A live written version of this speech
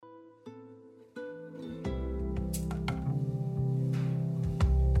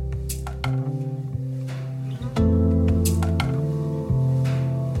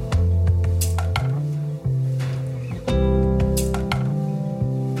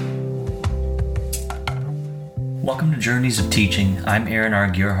Welcome to Journeys of Teaching. I'm Aaron R.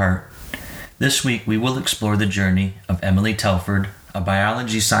 Gearhart. This week we will explore the journey of Emily Telford, a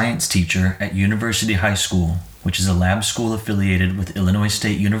biology science teacher at University High School, which is a lab school affiliated with Illinois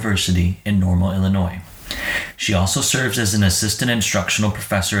State University in Normal, Illinois. She also serves as an assistant instructional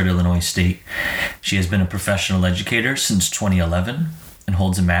professor at Illinois State. She has been a professional educator since 2011 and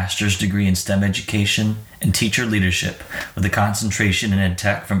holds a master's degree in STEM education and teacher leadership with a concentration in ed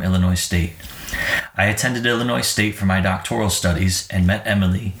tech from Illinois State. I attended Illinois State for my doctoral studies and met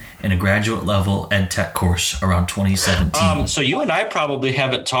Emily in a graduate level ed tech course around 2017. So you and I probably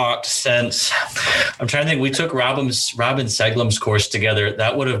haven't talked since, I'm trying to think, we took Robin Seglam's course together.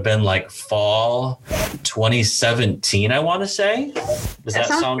 That would have been like fall 2017, I want to say. Does that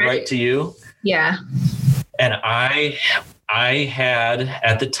sound right to you? Yeah. And I had,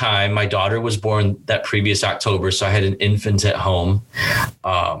 at the time, my daughter was born that previous October, so I had an infant at home.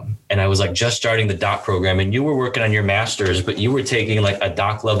 And I was like just starting the doc program, and you were working on your master's, but you were taking like a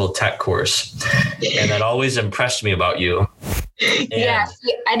doc level tech course. And that always impressed me about you. Yeah,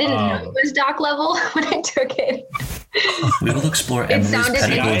 I didn't know it was doc level when I took it. We will explore Emily's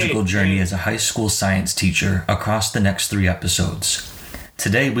pedagogical journey as a high school science teacher across the next 3 episodes.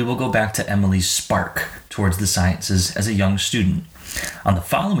 Today, we will go back to Emily's spark towards the sciences as a young student. On the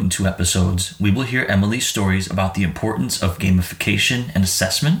following 2 episodes, we will hear Emily's stories about the importance of gamification and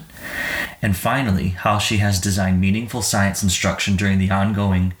assessment, and finally, how she has designed meaningful science instruction during the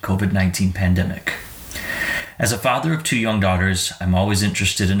ongoing COVID-19 pandemic. As a father of 2 young daughters, I'm always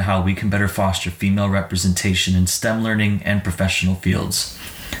interested in how we can better foster female representation in STEM learning and professional fields.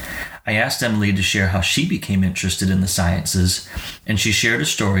 I asked Emily to share how she became interested in the sciences, and she shared a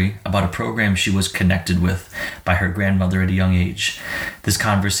story about a program she was connected with by her grandmother at a young age. This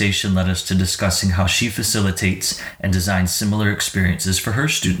conversation led us to discussing how she facilitates and designs similar experiences for her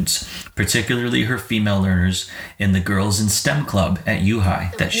students, particularly her female learners in the Girls in STEM Club at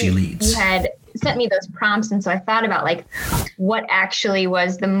U-High that she leads. You had sent me those prompts, and so I thought about like what actually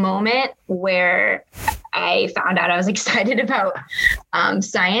was the moment where I found out I was excited about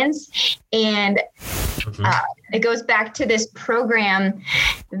science. And it goes back to this program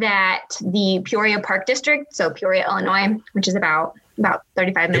that the Peoria Park District, so Peoria, Illinois, which is about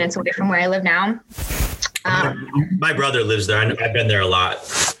 35 minutes away from where I live now. My brother lives there. I've been there a lot.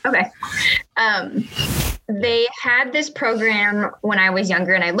 Okay. They had this program when I was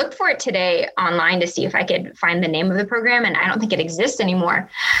younger, and I looked for it today online to see if I could find the name of the program, and I don't think it exists anymore.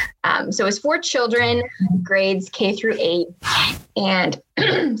 So it's for children, grades K through 8, and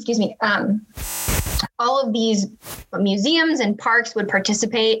excuse me, all of these museums and parks would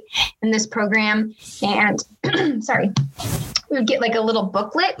participate in this program, and sorry, we would get like a little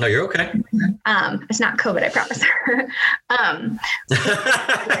booklet. No, you're okay. It's not COVID, I promise.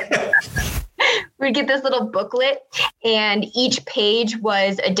 We'd get this little booklet, and each page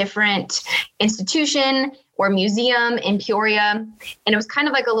was a different institution or museum in Peoria. And it was kind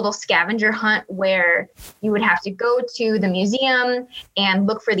of like a little scavenger hunt where you would have to go to the museum and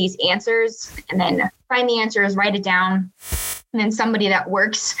look for these answers and then find the answers, write it down. And then somebody that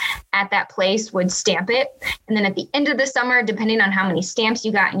works at that place would stamp it. And then at the end of the summer, depending on how many stamps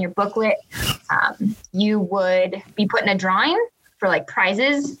you got in your booklet, you would be put in a drawing for like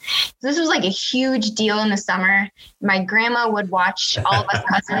prizes. So this was like a huge deal in the summer. My grandma would watch all of us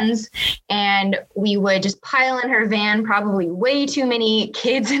cousins, and we would just pile in her van, probably way too many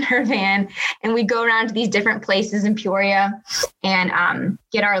kids in her van. And we'd go around to these different places in Peoria and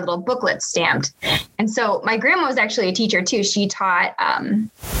get our little booklets stamped. And so my grandma was actually a teacher too. She taught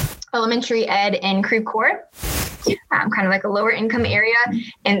elementary ed in Creve Coeur. Kind of like a lower income area.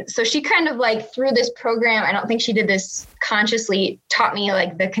 And so she kind of like through this program, I don't think she did this consciously, taught me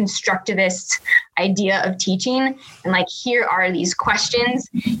like the constructivist idea of teaching. And like, here are these questions.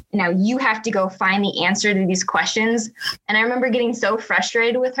 Now you have to go find the answer to these questions. And I remember getting so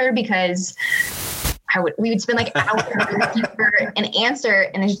frustrated with her because we would spend like hours looking for an answer,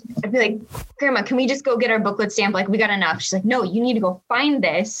 and then I'd be like, Grandma, can we just go get our booklet stamped? Like, we got enough. She's like, no, you need to go find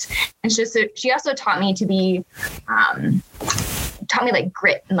this. And she also taught me to be, taught me like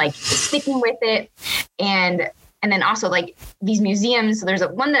grit and like sticking with it. And then also like these museums. So there's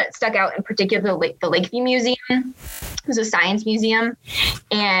one that stuck out in particular, like the Lakeview Museum. It was a science museum.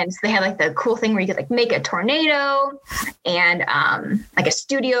 And so they had like the cool thing where you could like make a tornado, and like a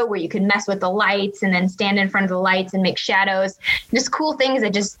studio where you could mess with the lights and then stand in front of the lights and make shadows. Just cool things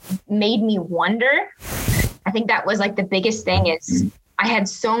that just made me wonder. I think that was like the biggest thing is I had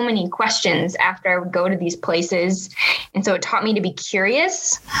so many questions after I would go to these places. And so it taught me to be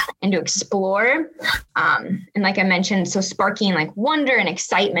curious and to explore. And like I mentioned, so sparking like wonder and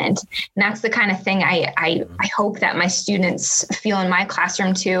excitement. And that's the kind of thing I hope that my students feel in my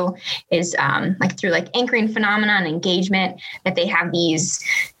classroom too, is like through like anchoring phenomena and engagement, that they have these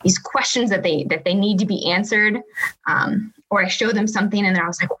questions that they need to be answered. Or I show them something and then I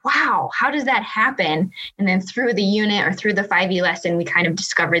was like, wow, how does that happen? And then through the unit or through the 5E lesson, we kind of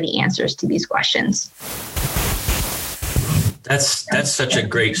discover the answers to these questions. That's such a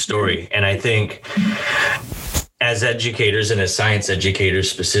great story. And I think as educators and as science educators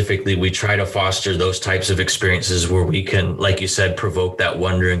specifically, we try to foster those types of experiences where we can, like you said, provoke that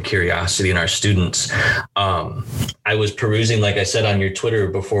wonder and curiosity in our students. I was perusing, like I said, on your Twitter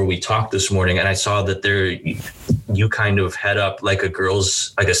before we talked this morning, and I saw that you kind of head up like a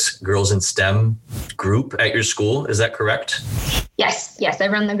girls in STEM group at your school. Is that correct? Yes. I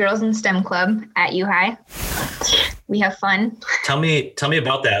run the Girls in STEM Club at U-High. We have fun. Tell me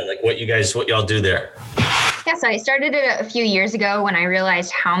about that. Like what y'all do there. Yeah, so I started it a few years ago when I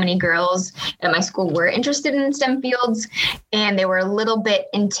realized how many girls at my school were interested in STEM fields, and they were a little bit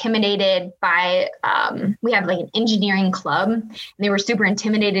intimidated by, we have like an engineering club, and they were super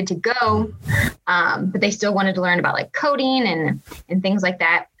intimidated to go, but they still wanted to learn about like coding and things like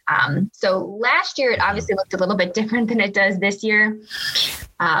that. So last year, it obviously looked a little bit different than it does this year.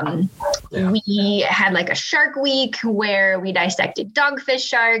 We had like a shark week where we dissected dogfish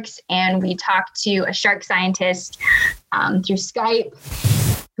sharks, and we talked to a shark scientist through Skype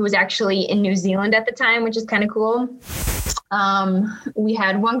who was actually in New Zealand at the time, which is kind of cool. We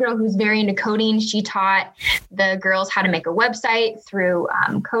had one girl who's very into coding. She taught the girls how to make a website through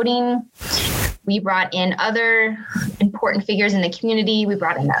coding. We brought in other important figures in the community. We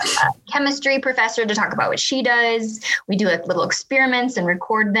brought in a chemistry professor to talk about what she does. We do like little experiments and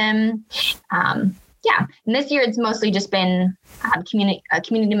record them. And this year it's mostly just been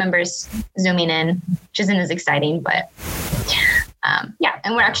community members Zooming in, which isn't as exciting, but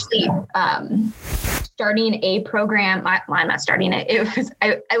and we're actually starting a program. I'm not starting it.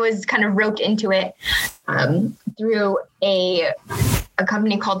 I was kind of roped into it through a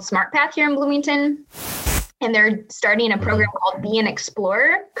company called SmartPath here in Bloomington. And they're starting a program called Be an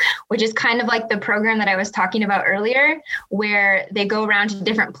Explorer, which is kind of like the program that I was talking about earlier, where they go around to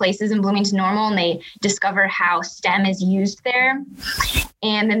different places in Bloomington Normal and they discover how STEM is used there.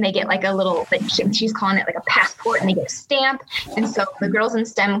 And then they get like a little, she's calling it like a passport, and they get a stamp. And so the Girls in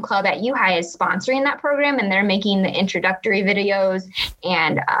STEM Club at U-High is sponsoring that program, and they're making the introductory videos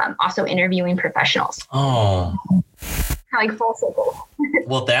and also interviewing professionals. Oh, like full circle.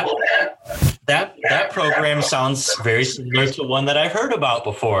 Well, that program sounds very similar to one that I've heard about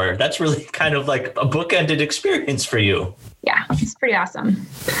before. That's really kind of like a bookended experience for you. Yeah, it's pretty awesome.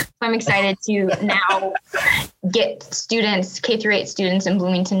 So I'm excited to now get students, K-8 students in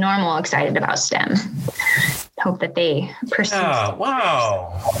Bloomington Normal, excited about STEM. Hope that they pursue. Yeah,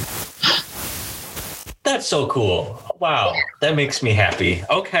 wow. That's so cool. Wow, that makes me happy.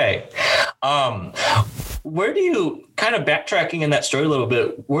 Okay. Where do you, kind of backtracking in that story a little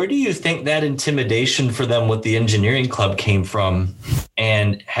bit, where do you think that intimidation for them with the engineering club came from?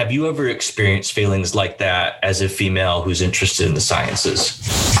 And have you ever experienced feelings like that as a female who's interested in the sciences?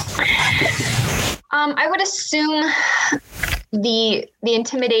 I would assume the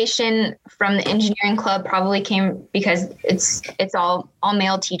intimidation from the engineering club probably came because it's all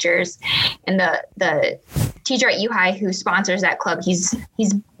male teachers, and the teacher at U-High who sponsors that club, he's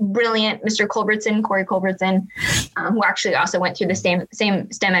brilliant, Mr. Corey Culbertson, who actually also went through the same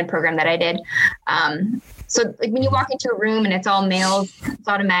STEM ed program that I did. So like when you walk into a room and it's all males, it's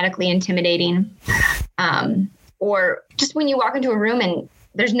automatically intimidating. Or just when you walk into a room and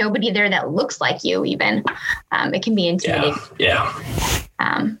there's nobody there that looks like you even, it can be intimidating. Yeah.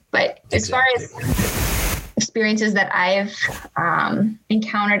 But as far as experiences that I've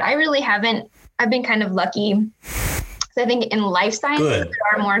encountered, I really haven't. I've been kind of lucky. So I think in life sciences,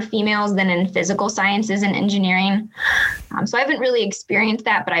 there are more females than in physical sciences and engineering. So I haven't really experienced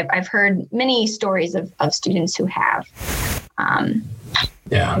that, but I've heard many stories of students who have.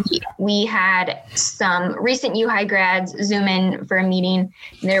 We had some recent U-High grads Zoom in for a meeting.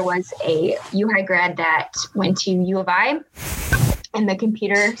 There was a U-High grad that went to U of I in the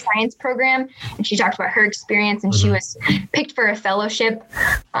computer science program, and she talked about her experience, and she was picked for a fellowship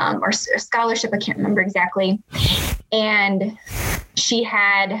or a scholarship. I can't remember exactly. And she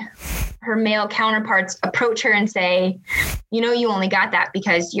had her male counterparts approach her and say, you only got that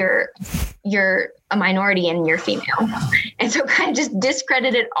because you're you're a minority and you're female. And so kind of just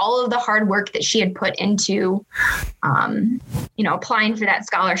discredited all of the hard work that she had put into, applying for that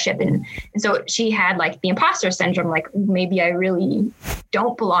scholarship. And so she had like the imposter syndrome, like maybe I really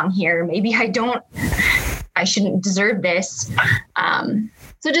don't belong here. Maybe I shouldn't deserve this.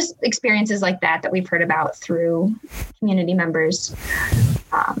 So just experiences like that we've heard about through community members.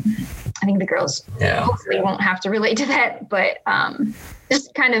 I think the girls hopefully won't have to relate to that, but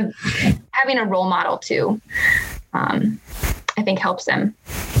just kind of having a role model too, I think helps them.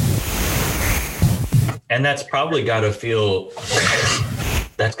 And that's probably got to feel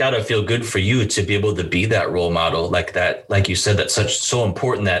good for you to be able to be that role model like that. Like you said, that's so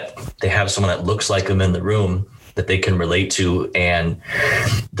important that they have someone that looks like them in the room that they can relate to, and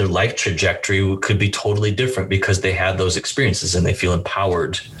their life trajectory could be totally different because they had those experiences and they feel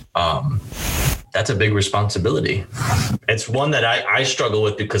empowered. That's a big responsibility. It's one that I struggle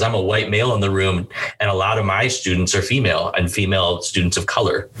with because I'm a white male in the room, and a lot of my students are female and female students of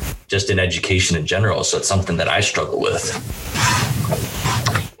color, just in education in general. So it's something that I struggle with.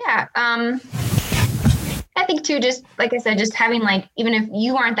 Yeah. I think too, just like I said, just having like, even if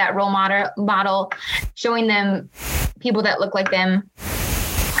you aren't that role model, showing them people that look like them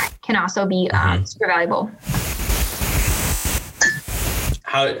can also be super valuable.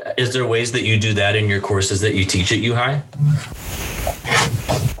 How is there ways that you do that in your courses that you teach at U-High?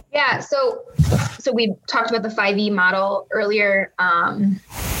 Yeah, so we talked about the 5E model earlier.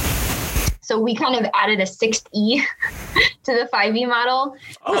 So we kind of added a 6th E to the 5E model,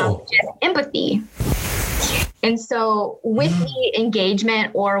 which is empathy. And so with the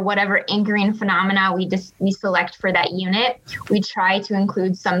engagement or whatever anchoring phenomena we select for that unit, we try to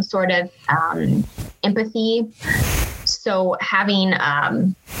include some sort of empathy. So having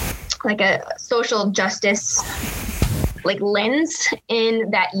like a social justice like lens in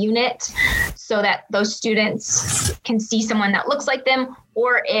that unit so that those students can see someone that looks like them,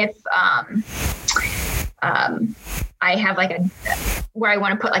 or if I have like where I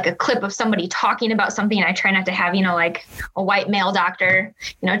want to put like a clip of somebody talking about something, and I try not to have, like a white male doctor,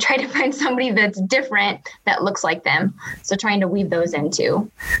 try to find somebody that's different that looks like them. So trying to weave those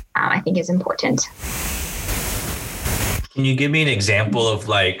into, I think is important. Can you give me an example of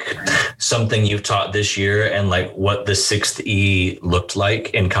like something you've taught this year and like what the 6th E looked like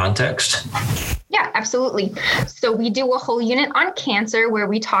in context? Yeah, absolutely. So we do a whole unit on cancer where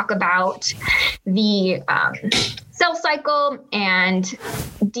we talk about the cell cycle and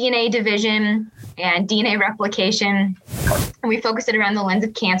DNA division and DNA replication. And we focus it around the lens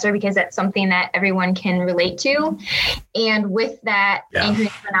of cancer because that's something that everyone can relate to. And with that anchoring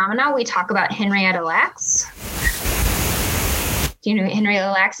phenomena, we talk about Henrietta Lacks. Do you know what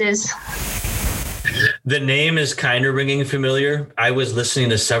Henrietta Lacks is? The name is kind of ringing familiar. I was listening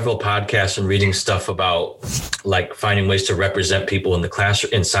to several podcasts and reading stuff about like finding ways to represent people in the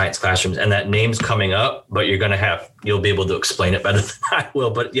classroom, in science classrooms, and that name's coming up, but you'll be able to explain it better than I will.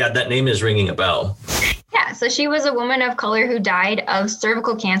 But yeah, that name is ringing a bell. Yeah, so she was a woman of color who died of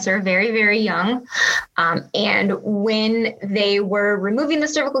cervical cancer very, very young. And when they were removing the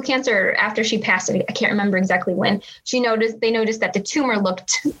cervical cancer after she passed, I can't remember exactly when, they noticed that the tumor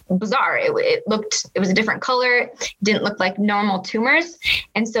looked bizarre. It was a different color, it didn't look like normal tumors.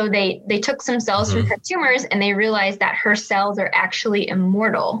 And so they took some cells from her tumors, and they realized that her cells are actually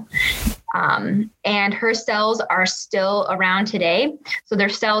immortal. And her cells are still around today. So they're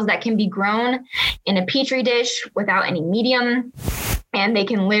cells that can be grown in a petri dish without any medium, and they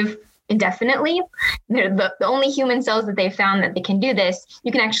can live indefinitely. They're the only human cells that they found that they can do this.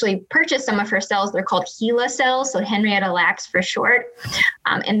 You can actually purchase some of her cells. They're called HeLa cells, so Henrietta Lacks for short.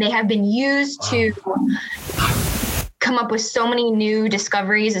 And they have been used to come up with so many new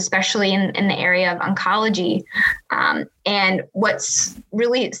discoveries, especially in the area of oncology. And what's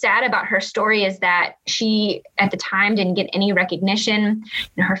really sad about her story is that she, at the time, didn't get any recognition,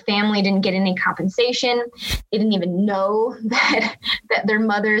 and her family didn't get any compensation. They didn't even know that their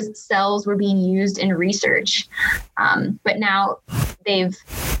mother's cells were being used in research. But now they've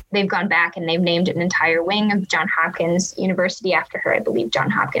gone back and they've named an entire wing of Johns Hopkins University after her, I believe,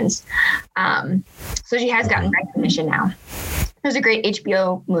 Johns Hopkins. So she has gotten recognition now. There's a great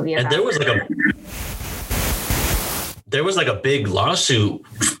HBO movie about and there was like a big lawsuit.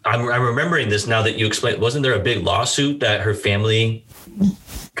 I'm remembering this now that you explained. Wasn't there a big lawsuit that her family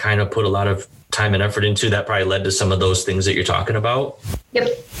kind of put a lot of time and effort into that probably led to some of those things that you're talking about? Yep.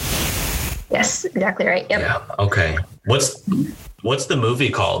 Yes, exactly right. Yep. Yeah. Okay. What's the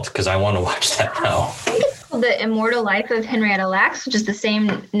movie called? Because I want to watch that now. I think it's called The Immortal Life of Henrietta Lacks, which is the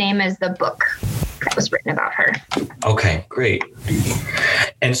same name as the book that was written about her. Okay, great.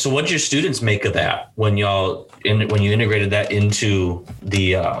 And so what did your students make of that when you integrated that into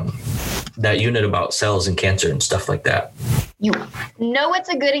the that unit about cells and cancer and stuff like that? You know it's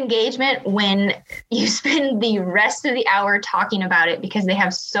a good engagement when you spend the rest of the hour talking about it because they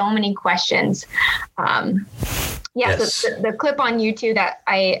have so many questions. Yes. So the clip on YouTube that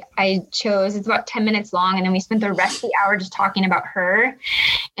I chose, it's about 10 minutes long, and then we spent the rest of the hour just talking about her.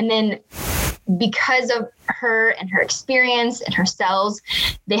 And then because of her and her experience and her cells,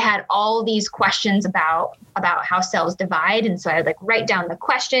 they had all these questions about how cells divide. And so I would like write down the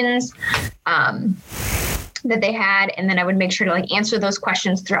questions that they had, and then I would make sure to like answer those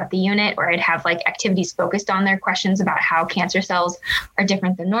questions throughout the unit, or I'd have like activities focused on their questions about how cancer cells are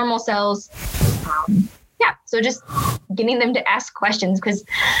different than normal cells. So just getting them to ask questions because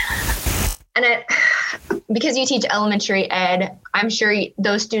you teach elementary ed, I'm sure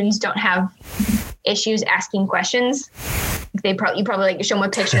those students don't have issues asking questions. You probably like show them a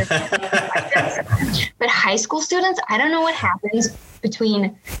picture. But high school students, I don't know what happens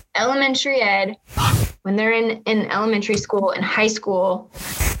between elementary ed when they're in elementary school and high school.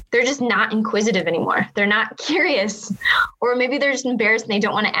 They're just not inquisitive anymore. They're not curious, or maybe they're just embarrassed and they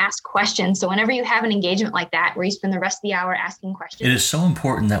don't want to ask questions. So whenever you have an engagement like that, where you spend the rest of the hour asking questions. It is so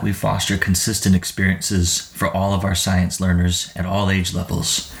important that we foster consistent experiences for all of our science learners at all age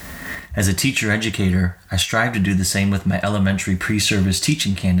levels. As a teacher educator, I strive to do the same with my elementary pre-service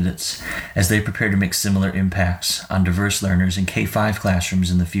teaching candidates as they prepare to make similar impacts on diverse learners in K-5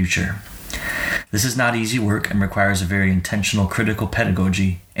 classrooms in the future. This is not easy work and requires a very intentional critical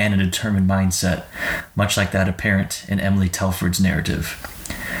pedagogy and a determined mindset, much like that apparent in Emily Telford's narrative.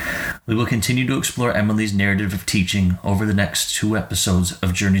 We will continue to explore Emily's narrative of teaching over the next 2 episodes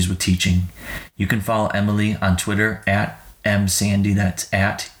of Journeys with Teaching. You can follow Emily on Twitter at msandy, that's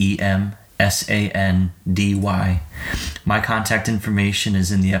at EMSANDY. My contact information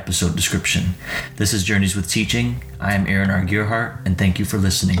is in the episode description. This is Journeys with Teaching. I am Aaron R. Gearhart, and thank you for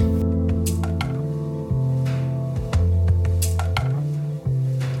listening.